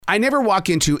I never walk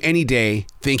into any day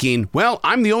thinking, well,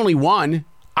 I'm the only one.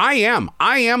 I am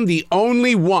the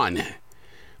only one.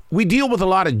 We deal with a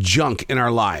lot of junk in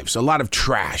our lives, a lot of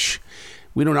trash.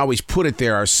 We don't always put it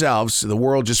there ourselves. The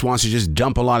world just wants to just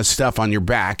dump a lot of stuff on your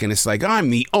back, and it's like, I'm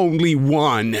the only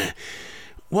one.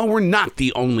 Well, we're not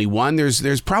the only one.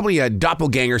 There's probably a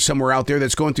doppelganger somewhere out there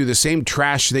that's going through the same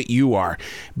trash that you are.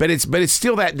 But it's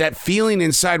still that feeling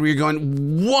inside where you're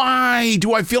going, why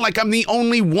do I feel like I'm the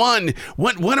only one?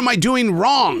 What am I doing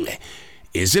wrong?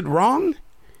 Is it wrong?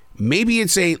 Maybe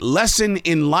it's a lesson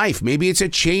in life. Maybe it's a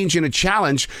change and a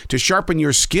challenge to sharpen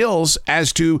your skills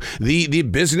as to the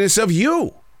business of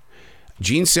you.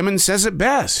 Gene Simmons says it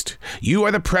best. You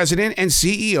are the president and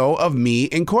CEO of Me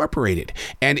Incorporated.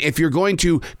 And if you're going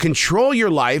to control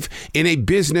your life in a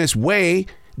business way,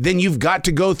 then you've got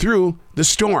to go through the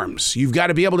storms. You've got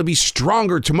to be able to be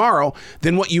stronger tomorrow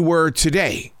than what you were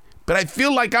today. But I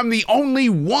feel like I'm the only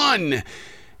one.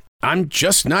 I'm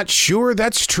just not sure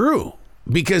that's true.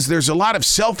 Because there's a lot of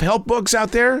self-help books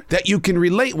out there that you can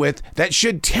relate with that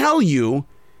should tell you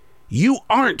you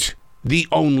aren't the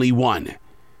only one.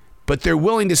 But they're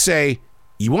willing to say,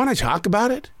 you want to talk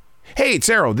about it? Hey, it's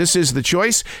Arrow. This is The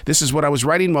Choice. This is what I was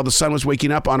writing while the sun was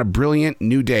waking up on a brilliant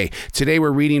new day. Today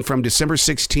we're reading from December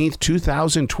 16th,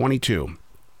 2022.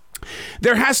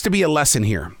 There has to be a lesson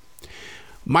here.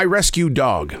 My rescue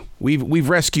dog, we've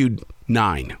rescued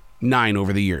nine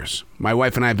over the years. My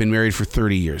wife and I have been married for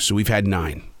 30 years, so we've had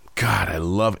 9. God, I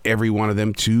love every one of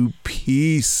them to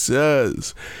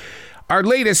pieces. Our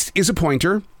latest is a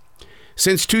pointer.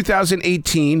 Since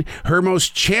 2018, her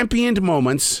most championed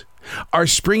moments are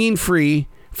springing free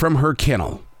from her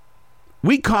kennel.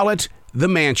 We call it the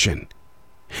mansion.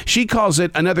 She calls it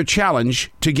another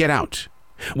challenge to get out.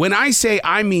 When I say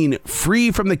I mean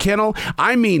free from the kennel,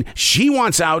 I mean she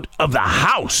wants out of the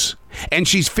house. And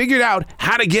she's figured out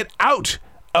how to get out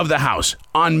of the house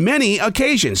on many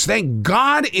occasions. Thank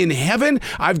God in heaven,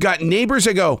 I've got neighbors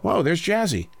that go, whoa, there's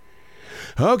Jazzy.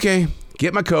 Okay,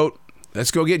 get my coat.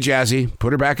 Let's go get Jazzy.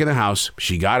 Put her back in the house.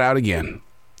 She got out again.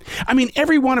 I mean,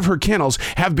 every one of her kennels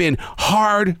have been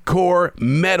hardcore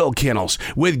metal kennels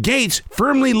with gates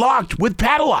firmly locked with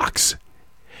padlocks.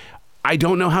 I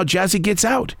don't know how Jazzy gets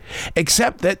out,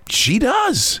 except that she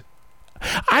does.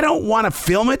 I don't want to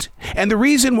film it, and the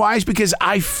reason why is because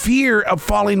I fear of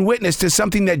falling witness to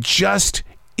something that just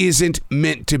isn't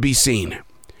meant to be seen.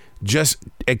 Just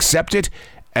accept it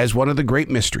as one of the great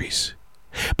mysteries.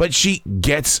 But she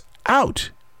gets out.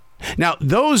 Now,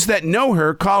 those that know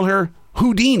her call her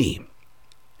Houdini.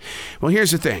 Well,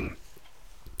 here's the thing.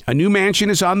 A new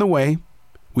mansion is on the way.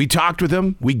 We talked with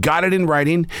them. We got it in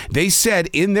writing. They said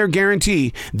in their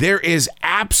guarantee, there is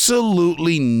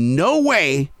absolutely no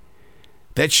way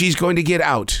that she's going to get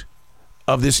out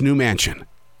of this new mansion.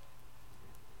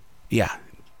 Yeah,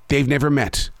 they've never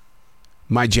met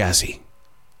my Jazzy.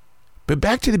 But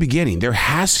back to the beginning, there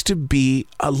has to be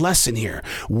a lesson here.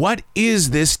 What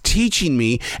is this teaching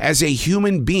me as a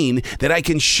human being that I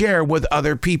can share with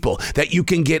other people? That you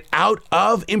can get out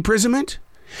of imprisonment?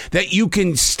 That you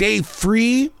can stay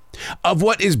free of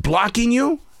what is blocking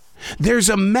you? There's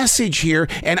a message here,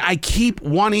 and I keep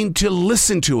wanting to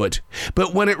listen to it.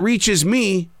 But when it reaches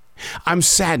me, I'm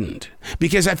saddened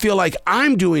because I feel like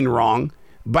I'm doing wrong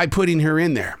by putting her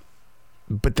in there.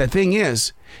 But the thing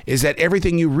is that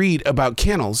everything you read about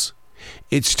kennels,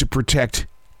 it's to protect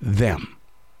them.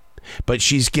 But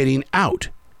she's getting out.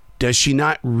 Does she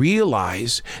not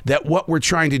realize that what we're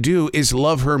trying to do is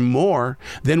love her more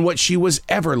than what she was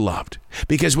ever loved?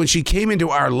 Because when she came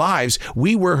into our lives,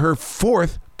 we were her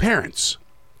 4th parents.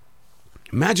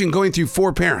 Imagine going through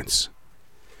 4 parents.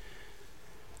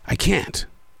 I can't.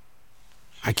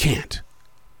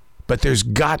 But there's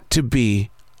got to be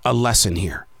a lesson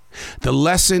here. The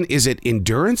lesson, is it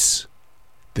endurance?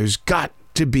 There's got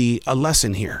to be a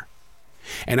lesson here.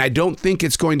 And I don't think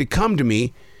it's going to come to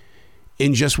me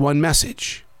in just one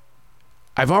message.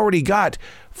 I've already got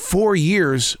 4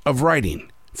 years of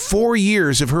writing, 4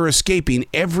 years of her escaping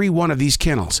every one of these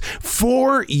kennels,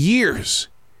 4 years.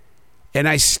 And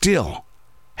I still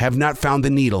have not found the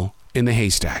needle in the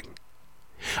haystack.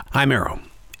 I'm Arrow,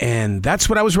 and that's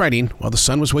what I was writing while the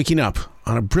sun was waking up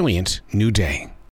on a brilliant new day.